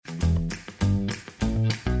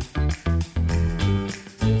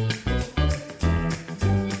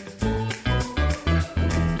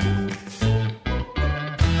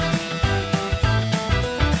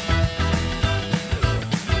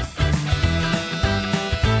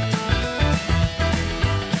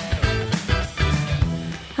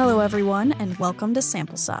everyone, and welcome to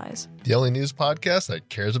Sample Size, the only news podcast that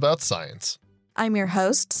cares about science. I'm your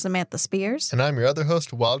host, Samantha Spears. And I'm your other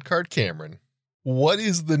host, Wildcard Cameron. What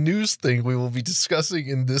is the news thing we will be discussing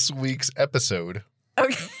in this week's episode?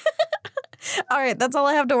 Okay. All right, that's all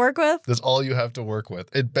I have to work with? That's all you have to work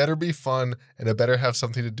with. It better be fun, and it better have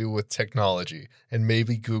something to do with technology, and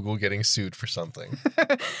maybe Google getting sued for something.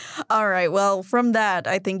 All right, well, from that,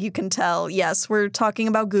 I think you can tell, yes, we're talking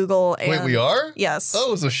about Google. And Wait, we are? Yes. Oh,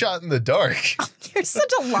 it was a shot in the dark. You're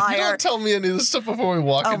such a liar. You don't tell me any of this stuff before we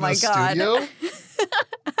walk into the studio.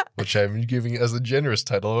 Which I'm giving as the generous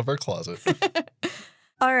title of our closet.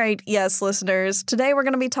 All right, yes, listeners. Today we're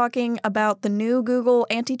going to be talking about the new Google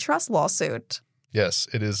antitrust lawsuit. Yes,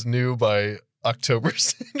 it is new by October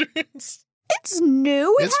standards. It's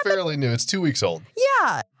new? It's fairly new. It's 2 weeks old.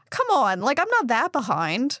 Yeah. Come on. I'm not that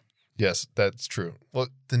behind. Yes, that's true. Well,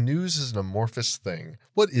 the news is an amorphous thing.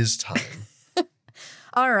 What is time?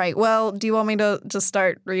 All right. Well, do you want me to just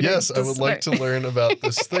start reading? Yes, I would like to learn about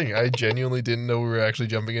this thing. I genuinely didn't know we were actually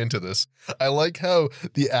jumping into this. I like how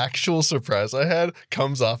the actual surprise I had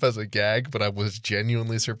comes off as a gag, but I was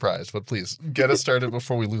genuinely surprised. But please, get us started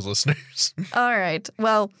before we lose listeners. All right.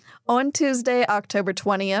 Well, on Tuesday, October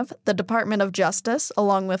 20th, the Department of Justice,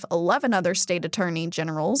 along with 11 other state attorney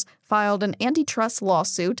generals, filed an antitrust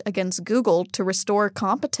lawsuit against Google to restore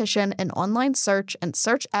competition in online search and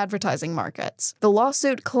search advertising markets. The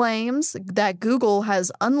lawsuit claims that Google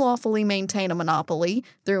has unlawfully maintained a monopoly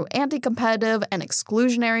through anti-competitive and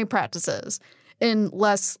exclusionary practices. In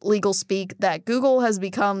less legal speak, that Google has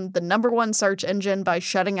become the number one search engine by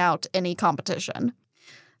shutting out any competition.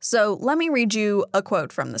 So let me read you a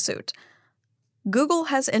quote from the suit. Google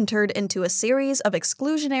has entered into a series of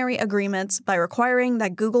exclusionary agreements by requiring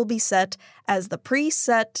that Google be set as the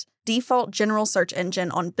preset default general search engine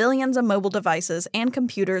on billions of mobile devices and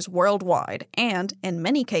computers worldwide, and, in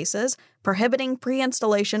many cases, prohibiting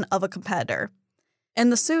pre-installation of a competitor.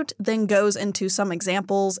 And the suit then goes into some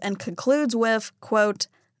examples and concludes with, quote,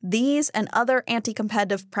 "These and other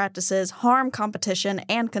anti-competitive practices harm competition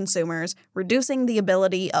and consumers, reducing the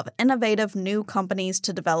ability of innovative new companies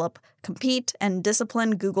to develop, compete, and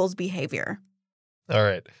discipline Google's behavior." All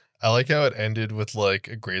right. I like how it ended with like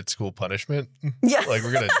a grade school punishment. Yeah. Like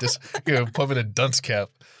we're going to put him in a dunce cap.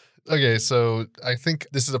 Okay, so I think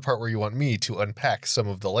this is the part where you want me to unpack some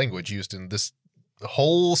of the language used in this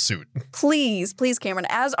whole suit. Please, Cameron,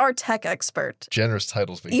 as our tech expert. Generous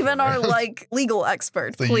titles. Even our, legal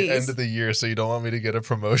expert, the please. End of the year, so you don't want me to get a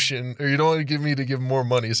promotion, or you don't want to give me to give more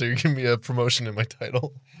money, so you give me a promotion in my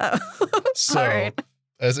title. Oh. So, all right.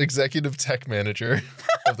 As executive tech manager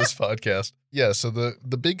of this podcast, yeah, so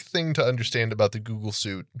the big thing to understand about the Google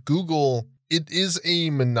suit, Google, it is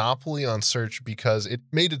a monopoly on search because it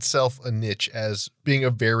made itself a niche as being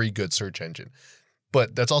a very good search engine.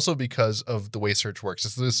 But that's also because of the way search works.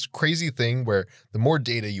 It's this crazy thing where the more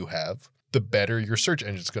data you have, the better your search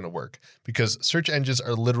engine's going to work, because search engines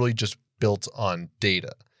are literally just built on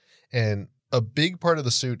data. And a big part of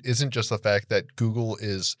the suit isn't just the fact that Google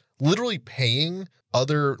is literally paying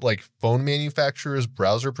other phone manufacturers,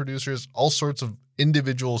 browser producers, all sorts of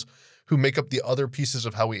individuals who make up the other pieces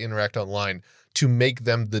of how we interact online to make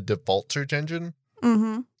them the default search engine.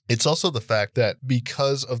 Mm-hmm. It's also the fact that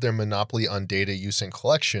because of their monopoly on data use and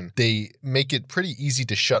collection, they make it pretty easy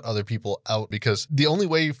to shut other people out, because the only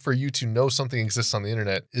way for you to know something exists on the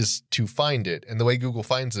internet is to find it. And the way Google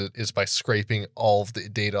finds it is by scraping all of the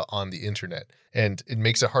data on the internet. And it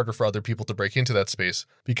makes it harder for other people to break into that space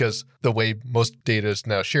because the way most data is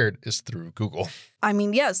now shared is through Google. I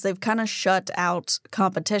mean, yes, they've kind of shut out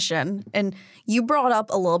competition. And you brought up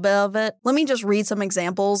a little bit of it. Let me just read some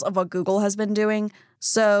examples of what Google has been doing.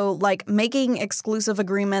 So, making exclusive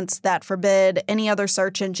agreements that forbid any other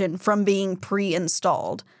search engine from being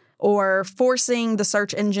pre-installed, or forcing the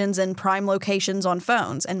search engines in prime locations on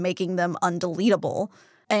phones and making them undeletable.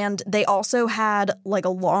 And they also had a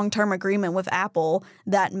long-term agreement with Apple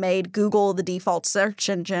that made Google the default search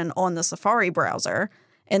engine on the Safari browser.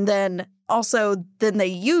 And then they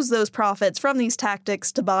use those profits from these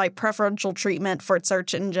tactics to buy preferential treatment for its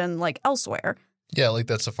search engine elsewhere. Yeah, like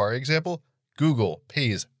that Safari example. Google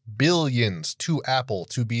pays billions to Apple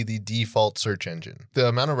to be the default search engine. The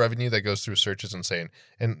amount of revenue that goes through search is insane.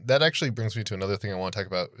 And that actually brings me to another thing I want to talk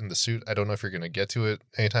about in the suit. I don't know if you're going to get to it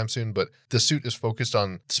anytime soon, but the suit is focused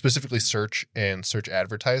on specifically search and search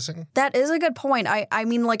advertising. That is a good point. I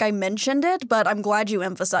mean, I mentioned it, but I'm glad you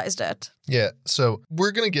emphasized it. Yeah. So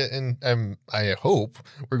we're going to get in, I hope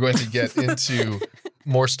we're going to get into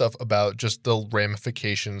more stuff about just the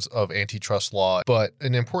ramifications of antitrust law. But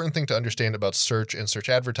an important thing to understand about search and search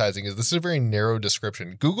advertising is this is a very narrow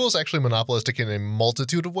description. Google is actually monopolistic in a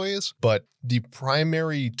multitude of ways, but the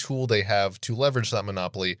primary tool they have to leverage that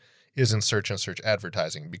monopoly is in search and search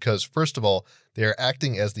advertising, because first of all, they are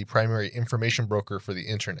acting as the primary information broker for the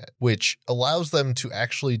internet, which allows them to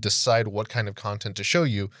actually decide what kind of content to show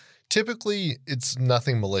you. Typically, it's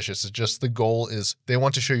nothing malicious. It's just the goal is they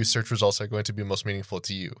want to show you search results that are going to be most meaningful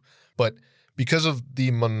to you. But because of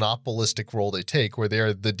the monopolistic role they take, where they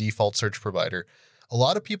are the default search provider, a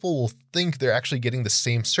lot of people will think they're actually getting the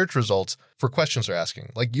same search results for questions they're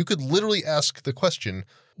asking. Like, you could literally ask the question,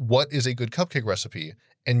 what is a good cupcake recipe?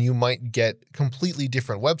 And you might get completely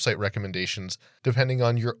different website recommendations depending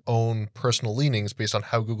on your own personal leanings based on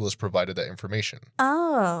how Google has provided that information.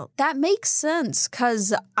 Oh, that makes sense,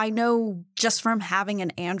 because I know just from having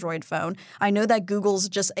an Android phone, I know that Google's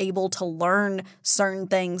just able to learn certain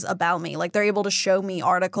things about me. Like, they're able to show me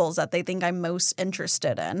articles that they think I'm most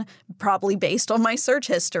interested in, probably based on my search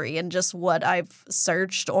history and just what I've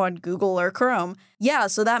searched on Google or Chrome. Yeah,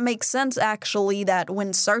 so that makes sense, actually, that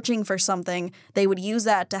when searching for something, they would use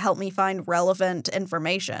that to help me find relevant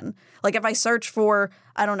information. Like, if I search for,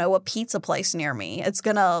 I don't know, a pizza place near me, it's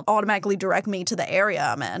going to automatically direct me to the area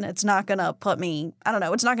I'm in. It's not going to put me, I don't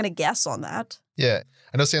know, it's not going to guess on that. Yeah,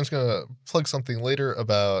 I know Sam's going to plug something later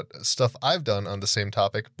about stuff I've done on the same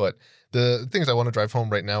topic, but the things I want to drive home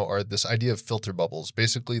right now are this idea of filter bubbles,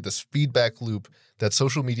 basically this feedback loop that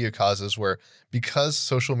social media causes where, because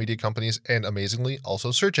social media companies and amazingly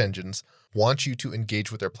also search engines want you to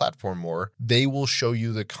engage with their platform more, they will show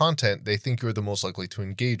you the content they think you're the most likely to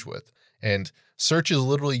engage with. And search is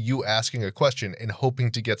literally you asking a question and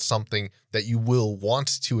hoping to get something that you will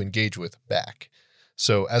want to engage with back.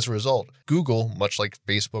 So as a result, Google, much like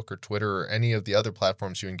Facebook or Twitter or any of the other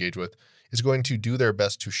platforms you engage with, is going to do their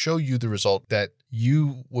best to show you the result that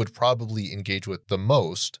you would probably engage with the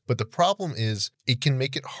most. But the problem is it can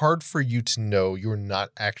make it hard for you to know you're not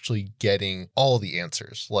actually getting all the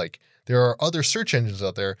answers. Like, there are other search engines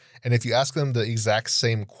out there, and if you ask them the exact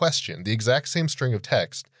same question, the exact same string of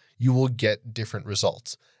text, you will get different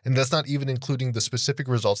results. And that's not even including the specific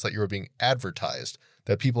results that you're being advertised,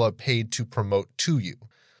 that people have paid to promote to you.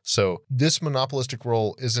 So this monopolistic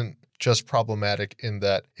role isn't just problematic in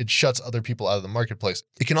that it shuts other people out of the marketplace.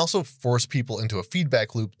 It can also force people into a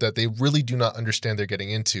feedback loop that they really do not understand they're getting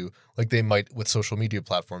into, like they might with social media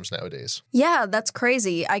platforms nowadays. Yeah, that's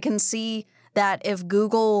crazy. I can see that if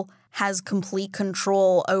Google has complete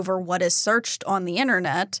control over what is searched on the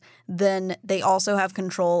internet, then they also have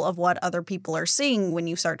control of what other people are seeing when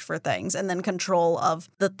you search for things, and then control of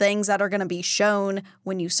the things that are going to be shown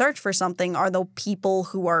when you search for something are the people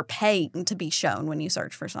who are paying to be shown when you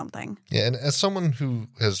search for something. Yeah, and as someone who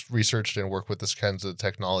has researched and worked with this kinds of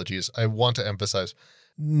technologies, I want to emphasize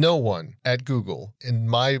no one at Google, in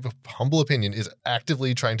my humble opinion, is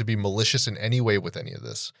actively trying to be malicious in any way with any of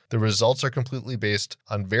this. The results are completely based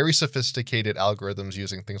on very sophisticated algorithms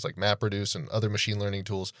using things like MapReduce and other machine learning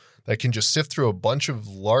tools that can just sift through a bunch of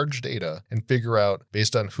large data and figure out,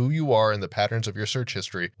 based on who you are and the patterns of your search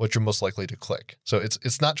history, what you're most likely to click. So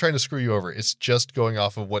it's not trying to screw you over. It's just going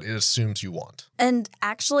off of what it assumes you want. And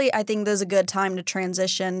actually, I think there's a good time to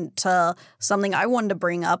transition to something I wanted to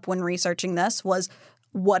bring up when researching this was,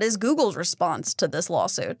 what is Google's response to this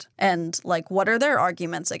lawsuit? And, what are their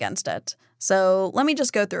arguments against it? So let me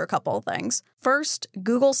just go through a couple of things. First,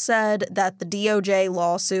 Google said that the DOJ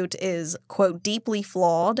lawsuit is, quote, deeply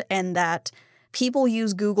flawed, and that people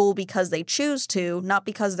use Google because they choose to, not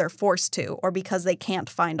because they're forced to, or because they can't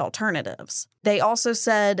find alternatives. They also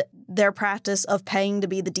said their practice of paying to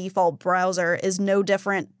be the default browser is no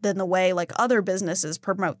different than the way other businesses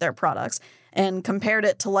promote their products, and compared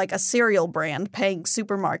it to a cereal brand paying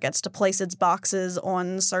supermarkets to place its boxes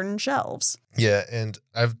on certain shelves. Yeah, and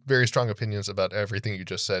I have very strong opinions about everything you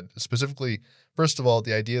just said. Specifically, first of all,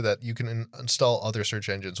 the idea that you can install other search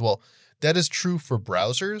engines. Well, that is true for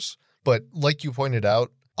browsers, but like you pointed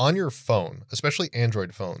out, on your phone, especially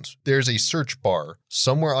Android phones, there's a search bar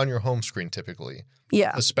somewhere on your home screen typically.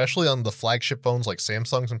 Yeah. Especially on the flagship phones like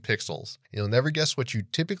Samsung's and Pixels. You'll never guess what you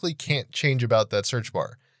typically can't change about that search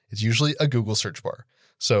bar. It's usually a Google search bar.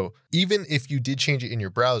 So even if you did change it in your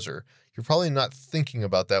browser, you're probably not thinking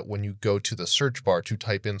about that when you go to the search bar to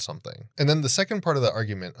type in something. And then the second part of the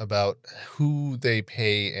argument about who they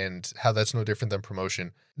pay and how that's no different than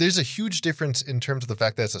promotion, there's a huge difference in terms of the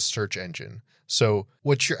fact that it's a search engine. So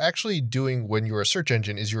what you're actually doing when you're a search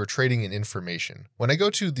engine is you're trading in information. When I go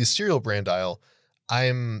to the cereal brand aisle,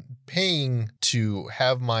 I'm paying to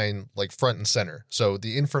have mine like front and center. So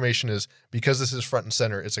the information is, because this is front and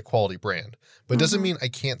center, it's a quality brand. But it doesn't mean I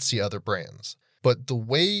can't see other brands. But the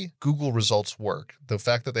way Google results work, the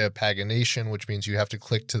fact that they have pagination, which means you have to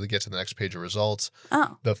click to get to the next page of results,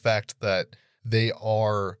 the fact that they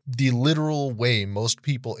are the literal way most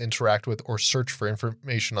people interact with or search for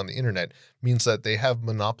information on the internet, means that they have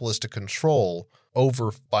monopolistic control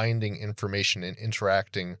over finding information and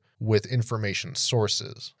interacting with information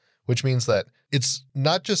sources, which means that it's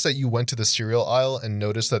not just that you went to the cereal aisle and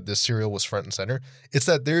noticed that this cereal was front and center. It's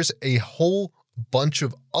that there's a whole bunch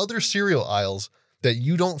of other cereal aisles that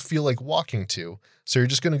you don't feel like walking to. So you're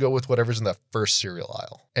just going to go with whatever's in that first cereal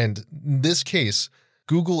aisle. And in this case,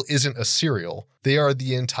 Google isn't a cereal. They are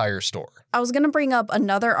the entire store. I was going to bring up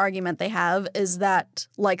another argument they have is that,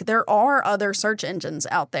 like, there are other search engines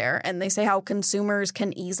out there, and they say how consumers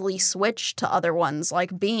can easily switch to other ones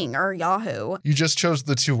like Bing or Yahoo. You just chose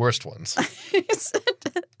the two worst ones.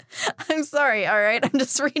 I'm sorry, all right? I'm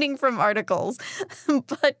just reading from articles.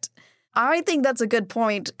 But I think that's a good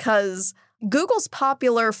point because Google's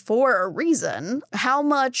popular for a reason. How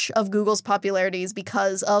much of Google's popularity is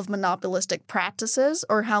because of monopolistic practices,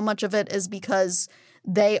 or how much of it is because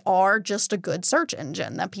they are just a good search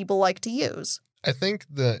engine that people like to use? I think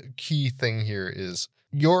the key thing here is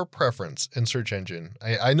your preference in search engine.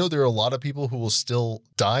 I know there are a lot of people who will still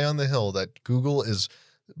die on the hill that Google is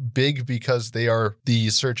big because they are the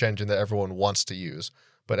search engine that everyone wants to use.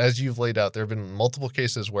 But as you've laid out, there have been multiple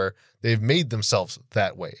cases where they've made themselves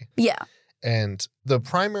that way. Yeah. And the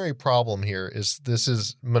primary problem here is this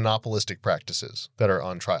is monopolistic practices that are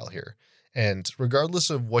on trial here. And regardless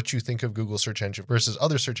of what you think of Google search engine versus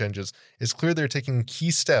other search engines, it's clear they're taking key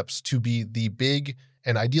steps to be the big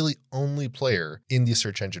and ideally only player in the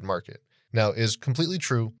search engine market. Now, it is completely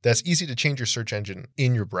true that's easy to change your search engine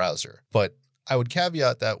in your browser, but I would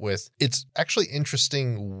caveat that with it's actually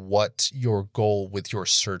interesting what your goal with your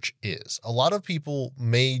search is. A lot of people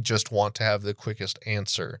may just want to have the quickest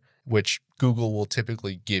answer, which Google will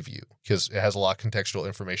typically give you because it has a lot of contextual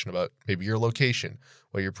information about maybe your location,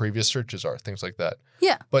 what your previous searches are, things like that.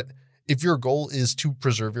 Yeah. But if your goal is to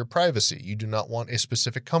preserve your privacy, you do not want a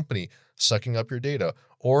specific company sucking up your data,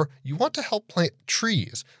 or you want to help plant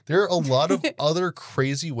trees, there are a lot of other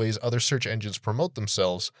crazy ways other search engines promote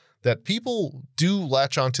themselves that people do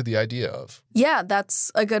latch onto the idea of. Yeah,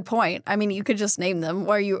 that's a good point. I mean, you could just name them.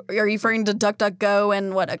 Are you referring to DuckDuckGo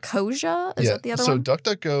and what, Ecosia? Is that the other one? So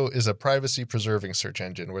DuckDuckGo is a privacy-preserving search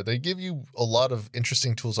engine where they give you a lot of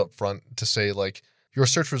interesting tools up front to say, like, your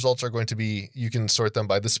search results are going to be, you can sort them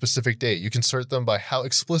by the specific date. You can sort them by how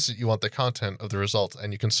explicit you want the content of the results,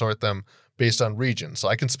 and you can sort them based on region. So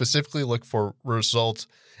I can specifically look for results.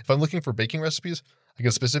 If I'm looking for baking recipes, I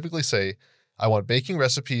can specifically say, I want baking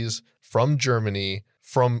recipes from Germany,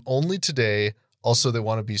 from only today. Also, they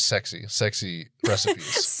want to be sexy recipes.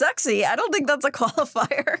 Sexy? I don't think that's a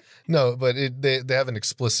qualifier. No, but they have an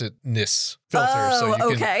explicitness filter, so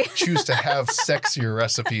you can choose to have sexier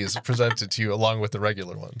recipes presented to you along with the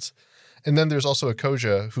regular ones. And then there's also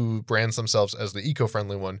Ecosia, who brands themselves as the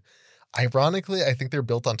eco-friendly one. Ironically, I think they're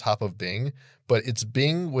built on top of Bing, but it's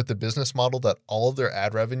Bing with the business model that all of their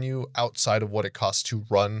ad revenue outside of what it costs to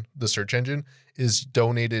run the search engine is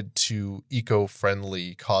donated to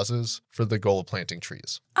eco-friendly causes for the goal of planting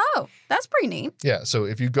trees. Oh, that's pretty neat. Yeah, so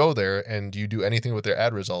if you go there and you do anything with their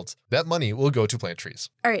ad results, that money will go to plant trees.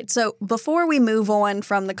 All right, so before we move on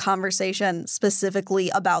from the conversation specifically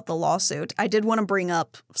about the lawsuit, I did want to bring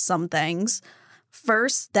up some things.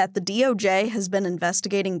 First, that the DOJ has been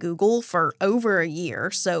investigating Google for over a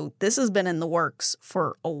year, so this has been in the works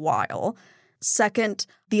for a while. Second,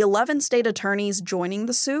 the 11 state attorneys joining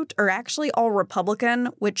the suit are actually all Republican,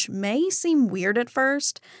 which may seem weird at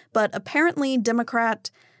first, but apparently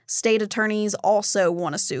Democrat state attorneys also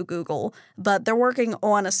want to sue Google, but they're working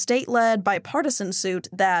on a state-led bipartisan suit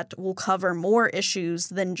that will cover more issues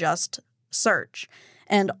than just search.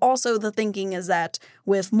 And also the thinking is that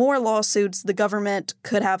with more lawsuits, the government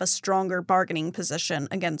could have a stronger bargaining position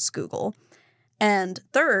against Google. And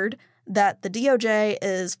third, that the DOJ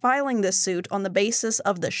is filing this suit on the basis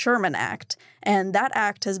of the Sherman Act, and that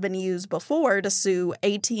act has been used before to sue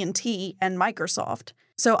AT&T and Microsoft.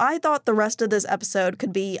 So I thought the rest of this episode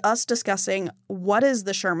could be us discussing what is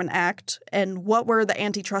the Sherman Act and what were the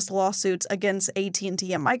antitrust lawsuits against AT&T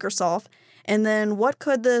and Microsoft, and then what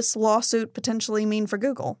could this lawsuit potentially mean for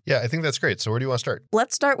Google? Yeah, I think that's great. So where do you want to start?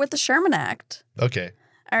 Let's start with the Sherman Act. Okay.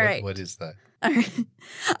 All right. What is that? All right.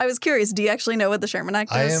 I was curious. Do you actually know what the Sherman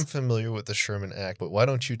Act is? I am familiar with the Sherman Act, but why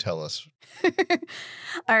don't you tell us?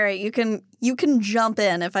 All right. You can jump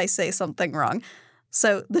in if I say something wrong.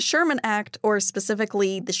 So the Sherman Act, or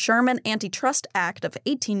specifically the Sherman Antitrust Act of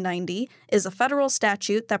 1890, is a federal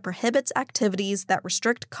statute that prohibits activities that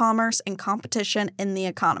restrict commerce and competition in the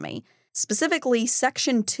economy. Specifically,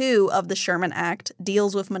 Section 2 of the Sherman Act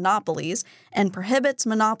deals with monopolies and prohibits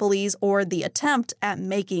monopolies or the attempt at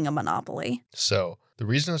making a monopoly. So the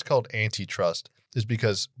reason it's called antitrust is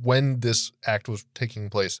because when this act was taking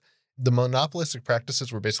place, the monopolistic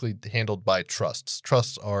practices were basically handled by trusts.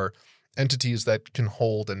 Trusts are entities that can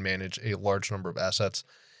hold and manage a large number of assets.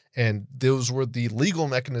 And those were the legal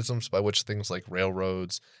mechanisms by which things like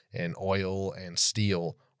railroads and oil and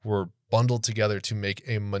steel were bundled together to make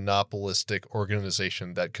a monopolistic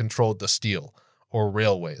organization that controlled the steel or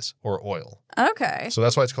railways or oil. Okay. So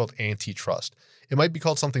that's why it's called antitrust. It might be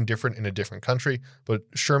called something different in a different country, but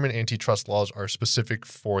Sherman antitrust laws are specific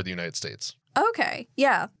for the United States. Okay,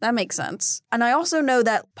 yeah, that makes sense. And I also know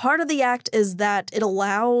that part of the act is that it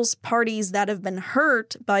allows parties that have been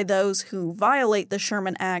hurt by those who violate the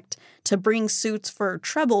Sherman Act to bring suits for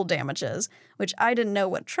treble damages, which I didn't know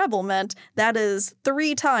what treble meant. That is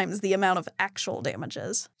 3 times the amount of actual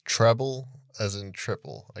damages. Treble, as in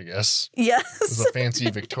triple, I guess. Yes. It's a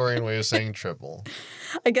fancy Victorian way of saying triple.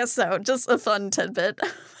 I guess so. Just a fun tidbit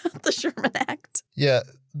about the Sherman Act. Yeah,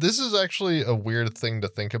 this is actually a weird thing to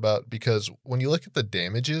think about because when you look at the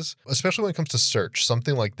damages, especially when it comes to search,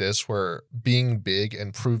 something like this where being big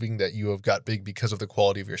and proving that you have got big because of the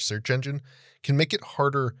quality of your search engine can make it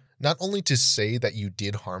harder not only to say that you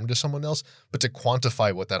did harm to someone else, but to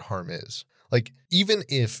quantify what that harm is. Like, even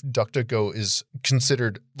if DuckDuckGo is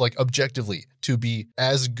considered, like, objectively to be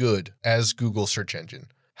as good as Google's search engine,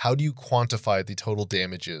 how do you quantify the total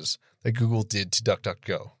damages that Google did to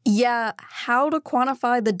DuckDuckGo? Yeah, how to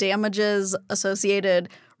quantify the damages associated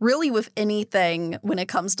really with anything when it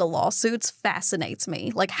comes to lawsuits fascinates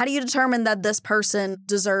me. Like, how do you determine that this person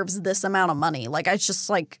deserves this amount of money? Like, it's just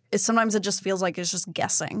like, sometimes it just feels like it's just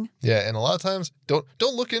guessing. Yeah, and a lot of times, don't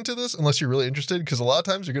look into this unless you're really interested, because a lot of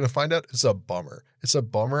times you're going to find out it's a bummer. It's a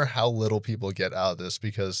bummer how little people get out of this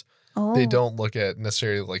because they don't look at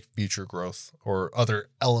necessarily like future growth or other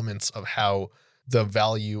elements of how the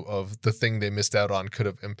value of the thing they missed out on could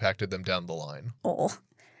have impacted them down the line. Oh.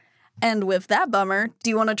 And with that bummer, do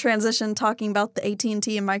you want to transition talking about the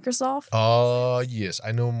AT&T and Microsoft? Yes.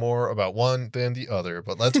 I know more about one than the other,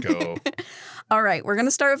 but let's go. All right, we're going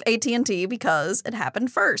to start with AT&T because it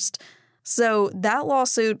happened first. So that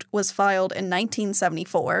lawsuit was filed in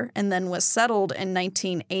 1974 and then was settled in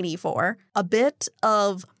 1984. A bit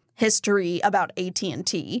of history about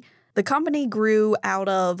AT&T. The company grew out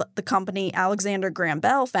of the company Alexander Graham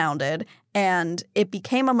Bell founded, and it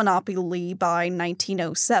became a monopoly by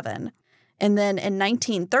 1907. And then in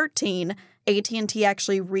 1913, AT&T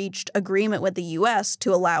actually reached agreement with the U.S.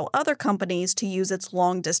 to allow other companies to use its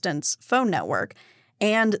long-distance phone network.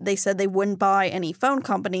 And they said they wouldn't buy any phone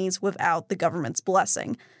companies without the government's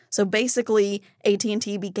blessing. So basically,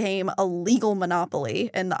 AT&T became a legal monopoly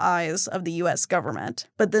in the eyes of the U.S. government.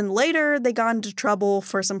 But then later, they got into trouble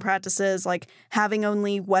for some practices like having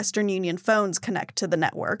only Western Union phones connect to the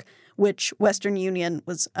network, which Western Union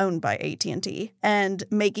was owned by AT&T, and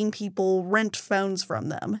making people rent phones from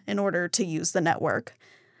them in order to use the network.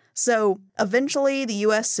 So eventually, the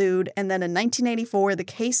U.S. sued, and then in 1984, the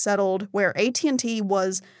case settled where AT&T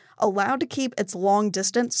was allowed to keep its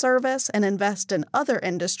long-distance service and invest in other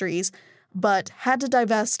industries, but had to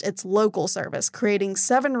divest its local service, creating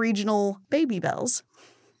 7 regional Baby Bells.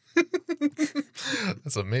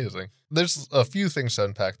 That's amazing. There's a few things to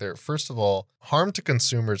unpack there. First of all, harm to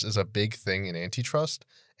consumers is a big thing in antitrust,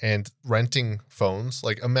 and renting phones.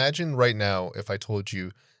 Like, imagine right now if I told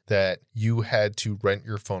you that you had to rent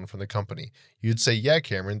your phone from the company. You'd say, yeah,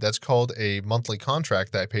 Cameron, that's called a monthly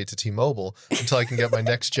contract that I paid to T-Mobile until I can get my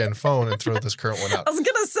next gen phone and throw this current one out. I was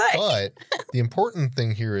going to say. But the important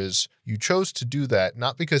thing here is you chose to do that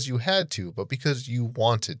not because you had to, but because you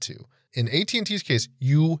wanted to. In AT&T's case,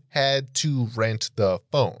 you had to rent the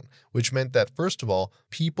phone, which meant that, first of all,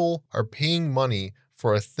 people are paying money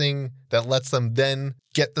for a thing that lets them then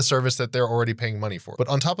get the service that they're already paying money for. But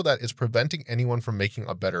on top of that, it's preventing anyone from making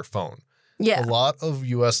a better phone. Yeah. A lot of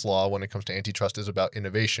U.S. law when it comes to antitrust is about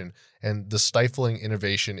innovation, and the stifling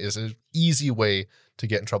innovation is an easy way to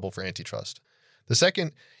get in trouble for antitrust. The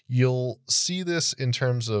second, you'll see this in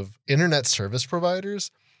terms of internet service providers.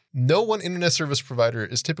 No one internet service provider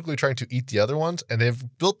is typically trying to eat the other ones, and they've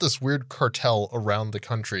built this weird cartel around the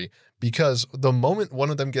country because the moment one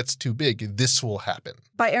of them gets too big, this will happen.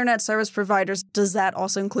 By internet service providers, does that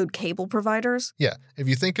also include cable providers? Yeah. If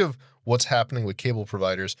you think of what's happening with cable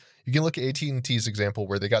providers, you can look at AT&T's example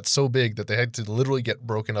where they got so big that they had to literally get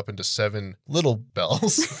broken up into 7 little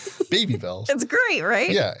bells, baby bells. It's great,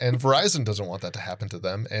 right? Yeah, and Verizon doesn't want that to happen to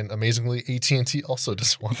them. And amazingly, AT&T also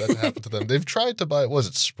doesn't want that to happen to them. They've tried to buy, was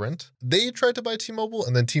it Sprint? They tried to buy T-Mobile,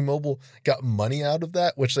 and then T-Mobile got money out of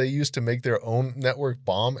that, which they used to make their own network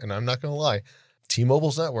bomb. And I'm not going to lie,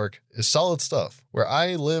 T-Mobile's network is solid stuff. Where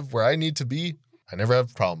I live, where I need to be, I never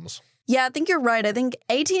have problems. Yeah, I think you're right. I think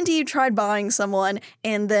AT&T tried buying someone,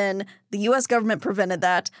 and then the U.S. government prevented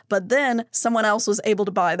that. But then someone else was able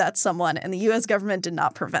to buy that someone, and the U.S. government did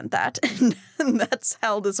not prevent that. And that's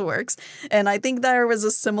how this works. And I think there was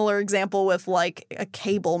a similar example with like a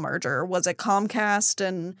cable merger. Was it Comcast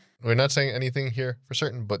and... We're not saying anything here for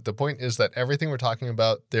certain, but the point is that everything we're talking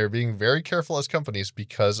about, they're being very careful as companies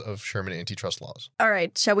because of Sherman antitrust laws. All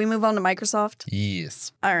right, shall we move on to Microsoft?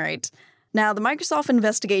 Yes. All right. Now, the Microsoft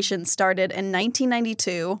investigation started in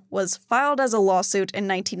 1992, was filed as a lawsuit in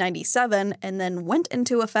 1997, and then went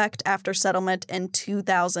into effect after settlement in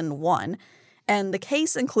 2001. And the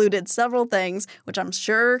case included several things, which I'm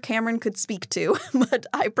sure Cameron could speak to, but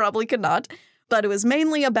I probably could not. But it was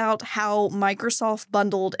mainly about how Microsoft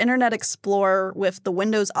bundled Internet Explorer with the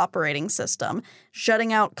Windows operating system,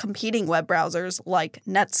 shutting out competing web browsers like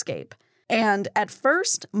Netscape. And at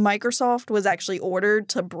first, Microsoft was actually ordered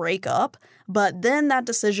to break up, but then that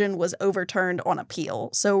decision was overturned on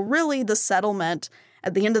appeal. So really, the settlement,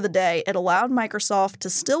 at the end of the day, it allowed Microsoft to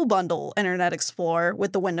still bundle Internet Explorer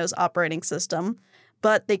with the Windows operating system,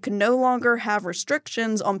 but they could no longer have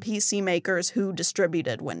restrictions on PC makers who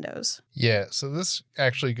distributed Windows. Yeah, so this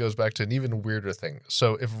actually goes back to an even weirder thing.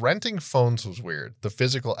 So if renting phones was weird, the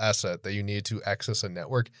physical asset that you need to access a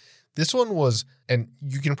network, this one was, and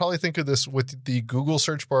you can probably think of this with the Google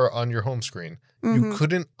search bar on your home screen. You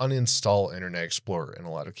couldn't uninstall Internet Explorer in a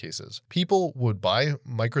lot of cases. People would buy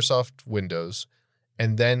Microsoft Windows,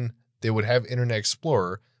 and then they would have Internet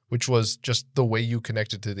Explorer, which was just the way you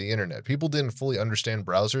connected to the internet. People didn't fully understand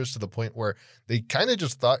browsers to the point where they kind of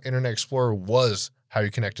just thought Internet Explorer was how you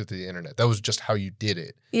connected to the internet. That was just how you did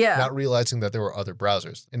it. Yeah. Not realizing that there were other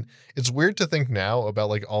browsers. And it's weird to think now about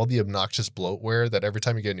like all the obnoxious bloatware that every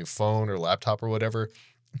time you get a new phone or laptop or whatever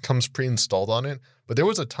comes pre-installed on it. But there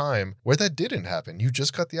was a time where that didn't happen. You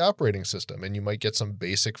just got the operating system and you might get some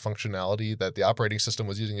basic functionality that the operating system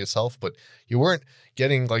was using itself, but you weren't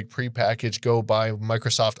getting like prepackaged, go buy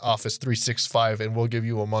Microsoft Office 365 and we'll give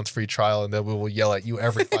you a month free trial and then we will yell at you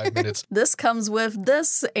every 5 minutes. This comes with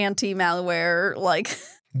this anti-malware, like...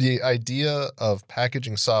 The idea of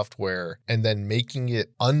packaging software and then making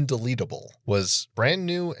it undeletable was brand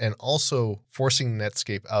new and also forcing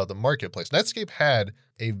Netscape out of the marketplace. Netscape had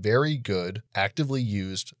a very good, actively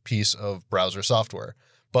used piece of browser software,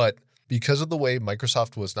 but because of the way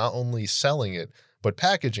Microsoft was not only selling it, but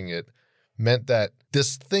packaging it, meant that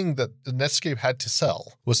this thing that Netscape had to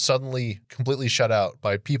sell was suddenly completely shut out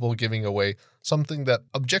by people giving away something that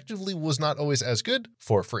objectively was not always as good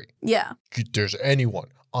for free. Yeah. If there's anyone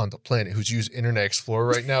on the planet who's used Internet Explorer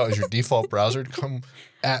right now as your default browser, come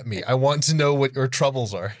at me. I want to know what your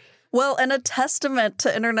troubles are. Well, and a testament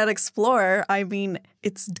to Internet Explorer, I mean,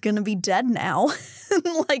 it's going to be dead now.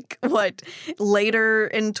 Like, what, later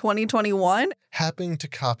in 2021? Happening to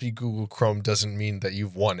copy Google Chrome doesn't mean that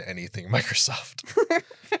you've won anything, Microsoft.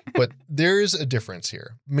 But there is a difference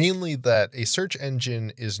here, mainly that a search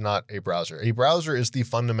engine is not a browser. A browser is the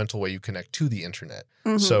fundamental way you connect to the internet.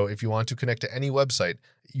 So if you want to connect to any website,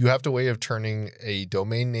 you have a way of turning a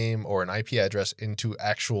domain name or an IP address into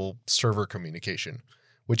actual server communication,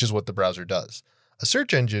 which is what the browser does. A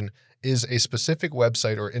search engine is a specific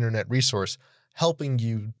website or internet resource helping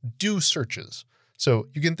you do searches. So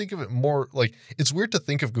you can think of it more like, it's weird to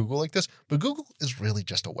think of Google like this, but Google is really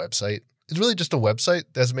just a website. It's really just a website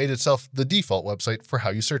that's made itself the default website for how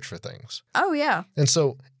you search for things. Oh, yeah. And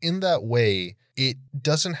so in that way, it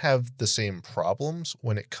doesn't have the same problems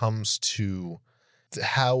when it comes to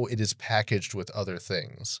how it is packaged with other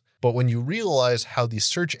things. But when you realize how the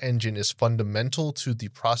search engine is fundamental to the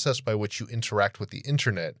process by which you interact with the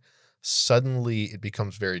internet, suddenly it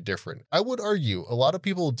becomes very different. I would argue a lot of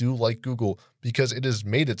people do like Google because it has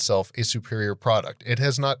made itself a superior product. It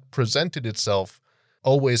has not presented itself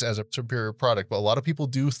always as a superior product, but a lot of people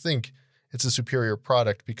do think it's a superior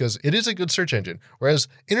product because it is a good search engine, whereas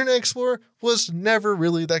Internet Explorer was never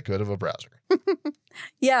really that good of a browser.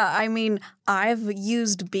 Yeah, I mean, I've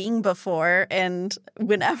used Bing before, and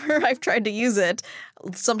whenever I've tried to use it,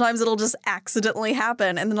 sometimes it'll just accidentally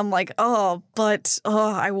happen. And then I'm like, I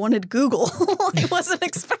wanted Google. I wasn't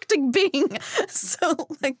expecting Bing. So,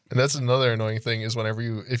 like... And that's another annoying thing is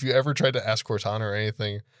if you ever try to ask Cortana or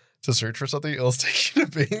anything to search for something, it'll take you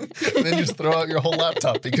to Bing and then just throw out your whole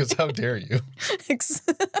laptop because how dare you?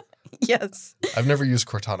 Yes. I've never used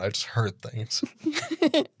Cortana. I just heard things.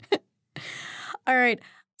 All right.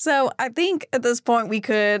 So I think at this point we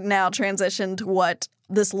could now transition to what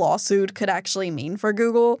this lawsuit could actually mean for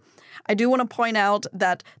Google. I do want to point out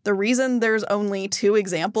that the reason there's only 2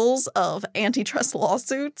 examples of antitrust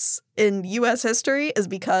lawsuits in U.S. history is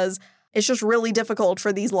because it's just really difficult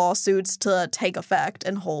for these lawsuits to take effect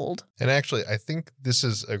and hold. And actually, I think this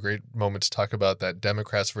is a great moment to talk about that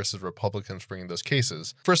Democrats versus Republicans bringing those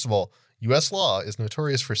cases. First of all, U.S. law is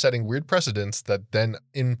notorious for setting weird precedents that then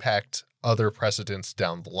impact other precedents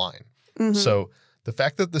down the line. Mm-hmm. So the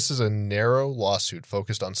fact that this is a narrow lawsuit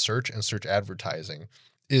focused on search and search advertising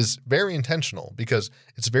is very intentional because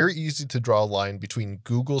it's very easy to draw a line between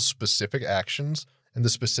Google's specific actions and the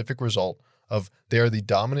specific result of they are the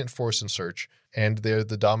dominant force in search and they're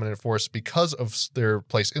the dominant force because of their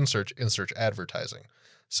place in search advertising.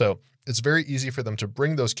 So it's very easy for them to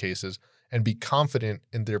bring those cases and be confident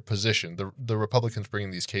in their position, the Republicans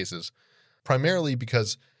bringing these cases, primarily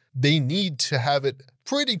because they need to have it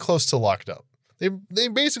pretty close to locked up. They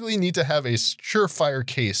basically need to have a surefire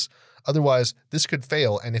case. Otherwise, this could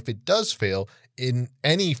fail. And if it does fail, in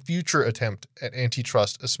any future attempt at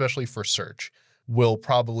antitrust, especially for search, will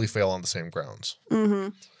probably fail on the same grounds. Mm-hmm.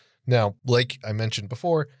 Now, like I mentioned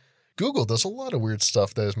before, Google does a lot of weird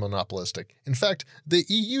stuff that is monopolistic. In fact, the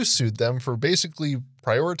EU sued them for basically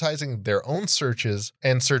prioritizing their own searches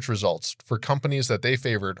and search results for companies that they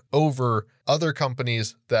favored over other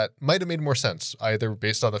companies that might have made more sense, either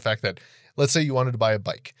based on the fact that, let's say you wanted to buy a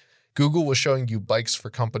bike. Google was showing you bikes for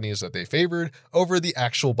companies that they favored over the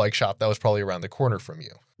actual bike shop that was probably around the corner from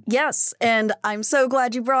you. Yes, and I'm so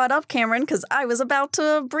glad you brought up, Cameron, because I was about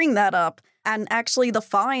to bring that up. And actually, the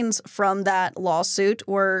fines from that lawsuit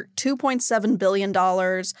were $2.7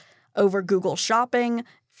 billion over Google Shopping,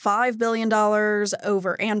 $5 billion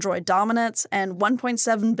over Android dominance, and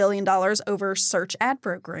 $1.7 billion over search ad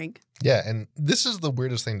brokering. Yeah, and this is the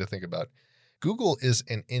weirdest thing to think about. Google is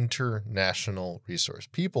an international resource.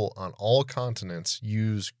 People on all continents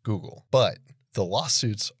use Google, but the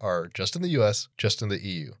lawsuits are just in the US, just in the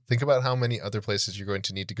EU. Think about how many other places you're going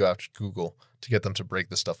to need to go after Google to get them to break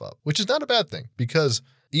this stuff up, which is not a bad thing because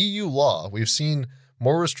EU law, we've seen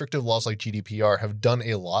more restrictive laws like GDPR have done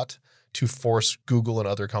a lot to force Google and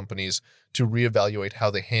other companies to reevaluate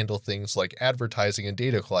how they handle things like advertising and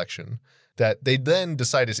data collection that they then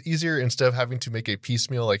decide is easier instead of having to make a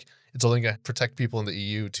piecemeal, like it's only going to protect people in the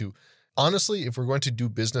EU to, honestly, if we're going to do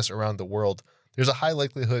business around the world, there's a high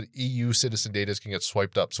likelihood EU citizen data is going to get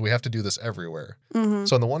swiped up. So we have to do this everywhere. Mm-hmm.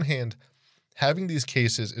 So on the one hand, having these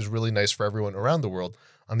cases is really nice for everyone around the world.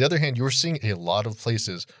 On the other hand, you're seeing a lot of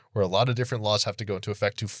places where a lot of different laws have to go into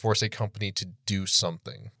effect to force a company to do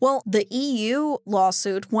something. Well, the EU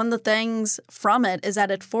lawsuit, one of the things from it is that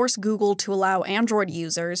it forced Google to allow Android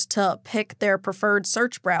users to pick their preferred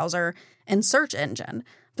search browser and search engine.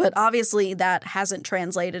 But obviously that hasn't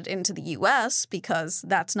translated into the US because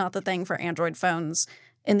that's not the thing for Android phones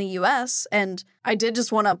in the US. And I did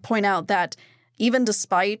just want to point out that even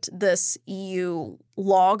despite this EU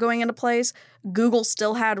law going into place, Google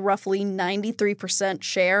still had roughly 93%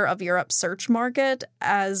 share of Europe's search market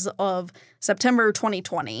as of September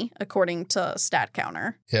 2020, according to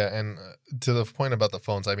StatCounter. Yeah, and to the point about the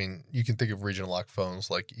phones, I mean, you can think of regional lock phones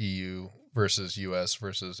like EU versus US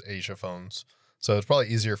versus Asia phones. So it's probably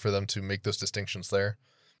easier for them to make those distinctions there.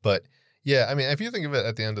 But yeah, I mean, if you think of it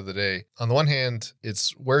at the end of the day, on the one hand,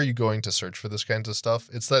 it's where are you going to search for this kinds of stuff?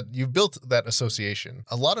 It's that you've built that association.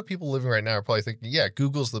 A lot of people living right now are probably thinking, yeah,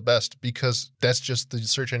 Google's the best because that's just the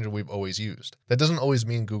search engine we've always used. That doesn't always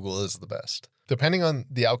mean Google is the best. Depending on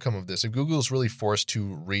the outcome of this, if Google is really forced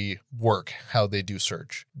to rework how they do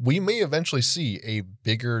search, we may eventually see a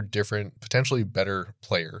bigger, different, potentially better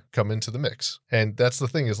player come into the mix. And that's the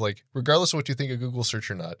thing is like, regardless of what you think of Google search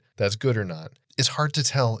or not, that's good or not, it's hard to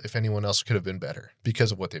tell if anyone else could have been better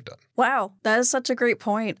because of what they've done. Wow, that is such a great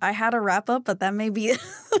point. I had a wrap up, but that may be a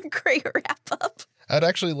great wrap up. I'd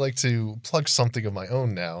actually like to plug something of my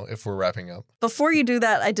own now if we're wrapping up. Before you do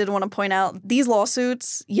that, I did want to point out these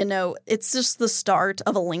lawsuits, it's just the start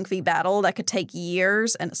of a lengthy battle that could take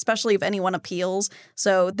years, and especially if anyone appeals.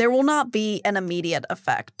 So there will not be an immediate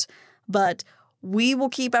effect. But we will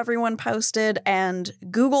keep everyone posted, and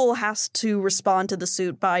Google has to respond to the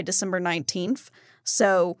suit by December 19th.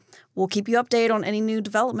 So we'll keep you updated on any new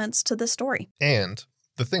developments to this story. And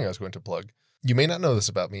the thing I was going to plug, you may not know this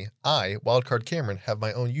about me. I, Wildcard Cameron, have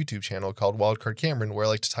my own YouTube channel called Wildcard Cameron, where I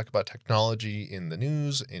like to talk about technology in the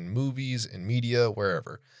news, in movies, in media,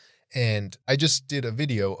 wherever. And I just did a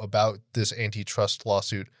video about this antitrust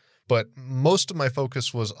lawsuit But most of my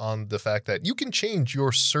focus was on the fact that you can change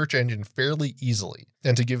your search engine fairly easily,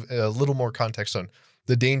 and to give a little more context on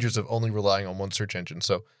the dangers of only relying on one search engine.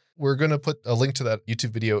 So we're going to put a link to that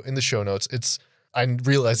YouTube video in the show notes. I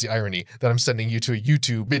realize the irony that I'm sending you to a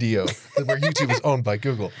YouTube video where YouTube is owned by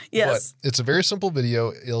Google. Yes. But it's a very simple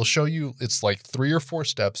video. It'll show you, it's like 3 or 4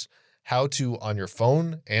 steps, how to, on your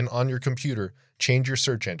phone and on your computer, change your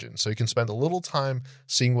search engine. So you can spend a little time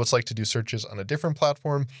seeing what's like to do searches on a different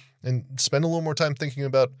platform and spend a little more time thinking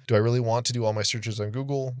about, do I really want to do all my searches on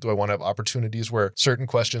Google? Do I want to have opportunities where certain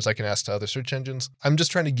questions I can ask to other search engines? I'm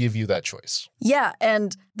just trying to give you that choice. Yeah,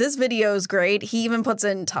 and this video is great. He even puts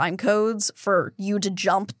in time codes for you to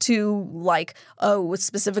jump to, like, oh,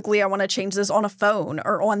 specifically I want to change this on a phone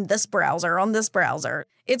or on this browser, on this browser.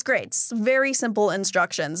 It's great. It's very simple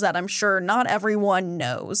instructions that I'm sure not everyone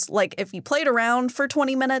knows. Like, if you played around for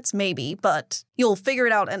 20 minutes, maybe, but you'll figure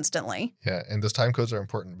it out instantly. Yeah, and those time codes are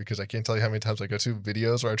important because I can't tell you how many times I go to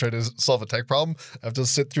videos where I try to solve a tech problem. I have to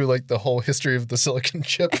sit through like the whole history of the silicon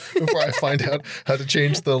chip before I find out how to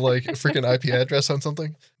change the like freaking IP address on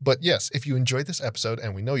something. But yes, if you enjoyed this episode,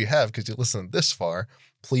 and we know you have because you listened this far,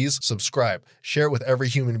 please subscribe, share it with every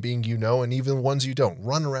human being you know, and even ones you don't.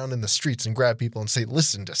 Run around in the streets and grab people and say,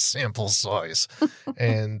 listen to Sample Size.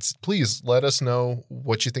 And please let us know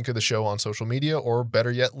what you think of the show on social media, or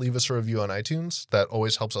better yet, leave us a review on iTunes. That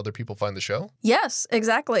always helps other people find the show. Yes,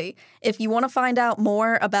 exactly. If you want to find out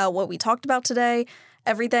more about what we talked about today,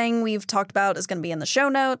 everything we've talked about is going to be in the show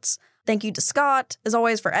notes. Thank you to Scott, as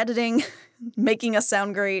always, for editing, making us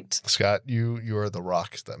sound great. Scott, you are the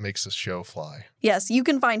rock that makes this show fly. Yes, you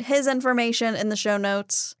can find his information in the show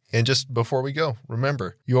notes. And just before we go,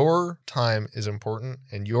 remember, your time is important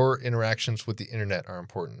and your interactions with the internet are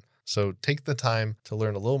important. So take the time to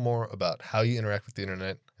learn a little more about how you interact with the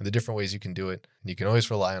internet and the different ways you can do it. And you can always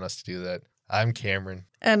rely on us to do that. I'm Cameron.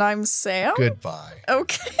 And I'm Sam. Goodbye.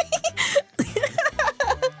 Okay.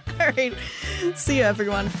 All right. See you,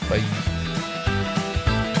 everyone. Bye.